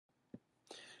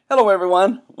Hello,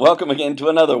 everyone. Welcome again to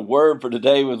another Word for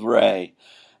Today with Ray.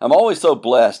 I'm always so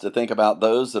blessed to think about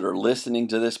those that are listening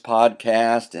to this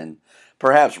podcast and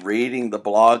perhaps reading the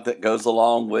blog that goes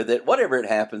along with it, whatever it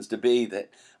happens to be, that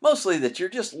mostly that you're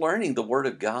just learning the Word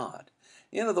of God.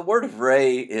 You know, the Word of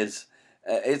Ray is,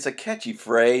 it's a catchy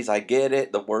phrase. I get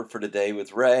it, the Word for Today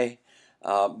with Ray.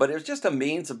 But it's just a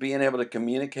means of being able to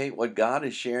communicate what God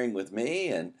is sharing with me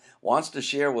and wants to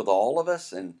share with all of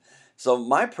us. And so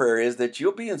my prayer is that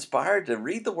you'll be inspired to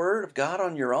read the Word of God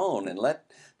on your own and let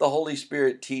the Holy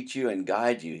Spirit teach you and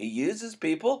guide you. He uses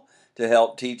people to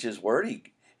help teach His Word.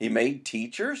 He made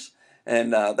teachers,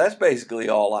 and that's basically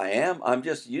all I am. I'm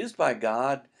just used by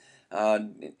God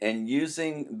and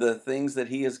using the things that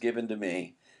He has given to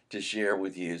me to share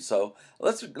with you. So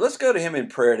let's go to Him in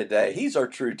prayer today. He's our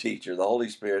true teacher. The Holy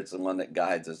Spirit's the one that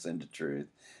guides us into truth.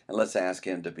 And let's ask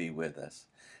Him to be with us.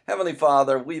 Heavenly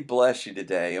Father, we bless you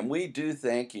today, and we do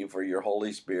thank you for your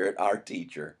Holy Spirit, our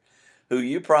teacher, who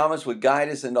you promised would guide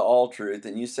us into all truth,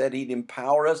 and you said He'd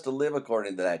empower us to live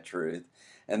according to that truth.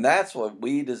 And that's what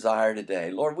we desire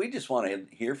today. Lord, we just want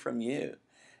to hear from you.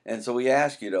 And so we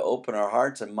ask you to open our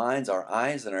hearts and minds, our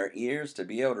eyes and our ears to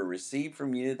be able to receive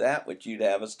from you that which you'd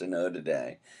have us to know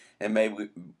today. And may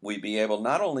we be able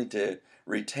not only to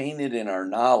retain it in our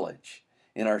knowledge,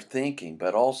 in our thinking,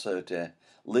 but also to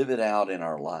live it out in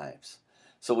our lives.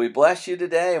 So we bless you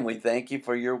today and we thank you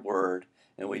for your word,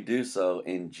 and we do so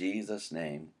in Jesus'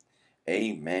 name.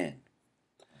 Amen.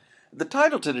 The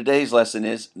title to today's lesson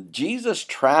is Jesus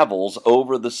Travels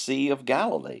Over the Sea of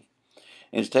Galilee.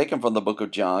 It's taken from the book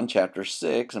of John, chapter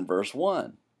 6, and verse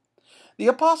 1. The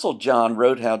Apostle John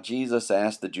wrote how Jesus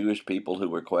asked the Jewish people who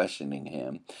were questioning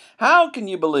him, "How can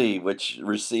you believe which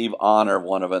receive honor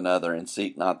one of another and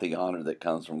seek not the honor that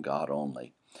comes from God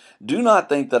only? Do not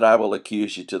think that I will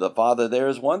accuse you to the Father. There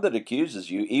is one that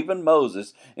accuses you, even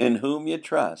Moses, in whom you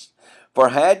trust. For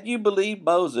had you believed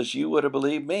Moses, you would have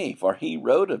believed me, for he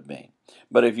wrote of me.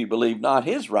 But if you believe not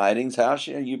his writings, how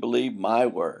shall you believe my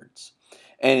words?"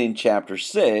 And in chapter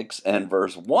 6 and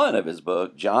verse 1 of his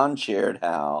book, John shared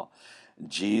how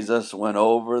Jesus went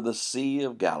over the Sea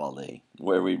of Galilee,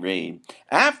 where we read,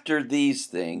 "After these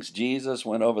things, Jesus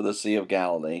went over the Sea of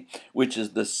Galilee, which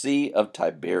is the Sea of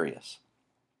Tiberias."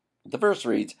 The verse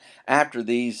reads, "After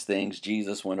these things,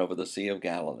 Jesus went over the Sea of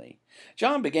Galilee."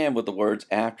 John began with the words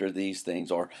 "after these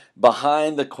things," or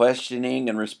behind the questioning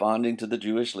and responding to the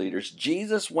Jewish leaders.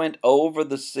 Jesus went over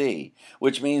the sea,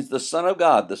 which means the Son of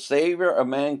God, the Savior of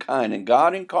mankind, and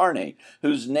God incarnate,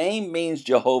 whose name means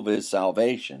Jehovah is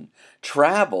salvation,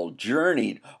 traveled,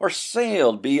 journeyed, or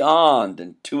sailed beyond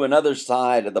and to another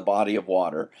side of the body of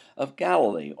water of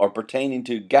Galilee, or pertaining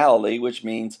to Galilee, which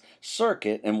means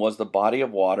circuit and was the body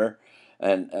of water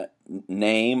and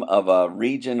name of a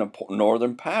region of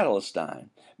northern Palestine,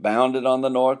 bounded on the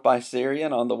north by Syria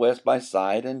and on the west by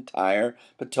Sidon, Tyre,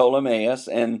 Ptolemais,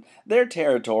 and their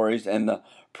territories, and the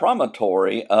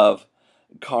promontory of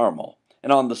Carmel,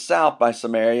 and on the south by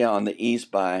Samaria, on the east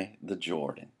by the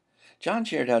Jordan. John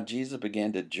shared how Jesus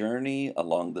began to journey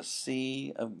along the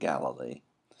Sea of Galilee.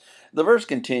 The verse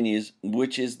continues,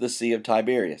 which is the Sea of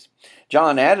Tiberias.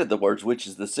 John added the words, which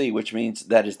is the sea, which means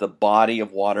that is the body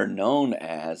of water known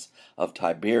as of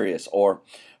Tiberias, or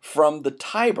from the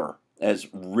Tiber as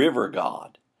river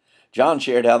god. John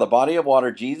shared how the body of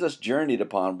water Jesus journeyed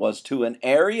upon was to an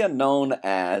area known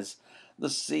as the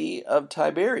Sea of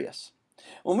Tiberias.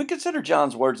 When we consider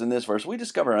John's words in this verse, we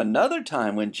discover another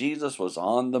time when Jesus was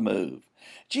on the move.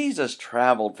 Jesus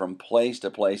traveled from place to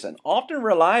place and often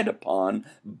relied upon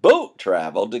boat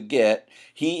travel to get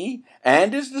he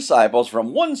and his disciples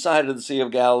from one side of the Sea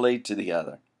of Galilee to the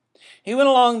other. He went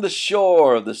along the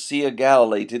shore of the Sea of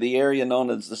Galilee to the area known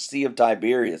as the Sea of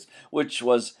Tiberias, which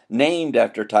was named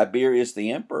after Tiberius the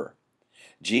emperor.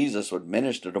 Jesus would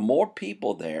minister to more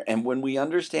people there, and when we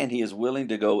understand He is willing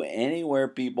to go anywhere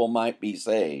people might be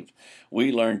saved,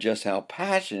 we learn just how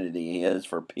passionate He is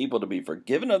for people to be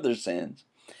forgiven of their sins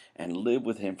and live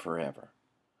with Him forever.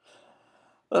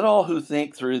 Let all who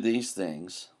think through these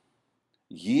things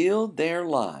yield their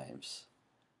lives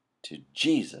to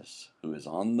Jesus, who is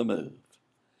on the move.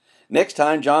 Next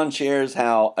time, John shares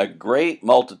how a great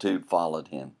multitude followed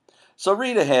Him. So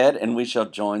read ahead, and we shall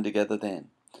join together then.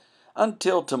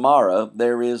 Until tomorrow,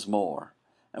 there is more.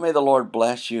 And may the Lord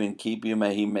bless you and keep you.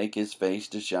 May He make His face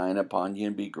to shine upon you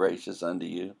and be gracious unto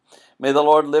you. May the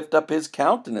Lord lift up His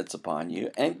countenance upon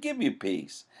you and give you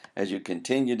peace as you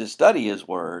continue to study His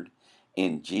word.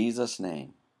 In Jesus'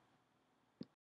 name.